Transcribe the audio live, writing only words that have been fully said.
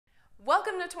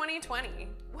Welcome to 2020.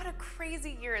 What a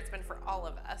crazy year it's been for all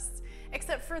of us.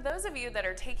 Except for those of you that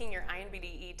are taking your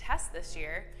INBDE test this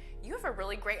year, you have a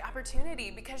really great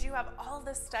opportunity because you have all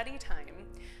this study time.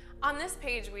 On this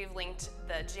page, we've linked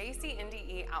the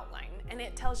JCNDE outline, and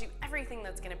it tells you everything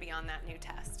that's going to be on that new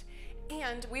test.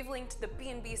 And we've linked the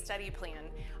B&B study plan.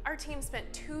 Our team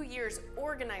spent 2 years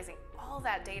organizing all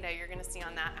that data you're going to see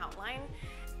on that outline,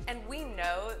 and we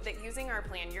know that using our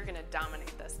plan, you're going to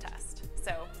dominate this test.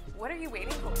 So what are you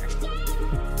waiting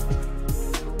for?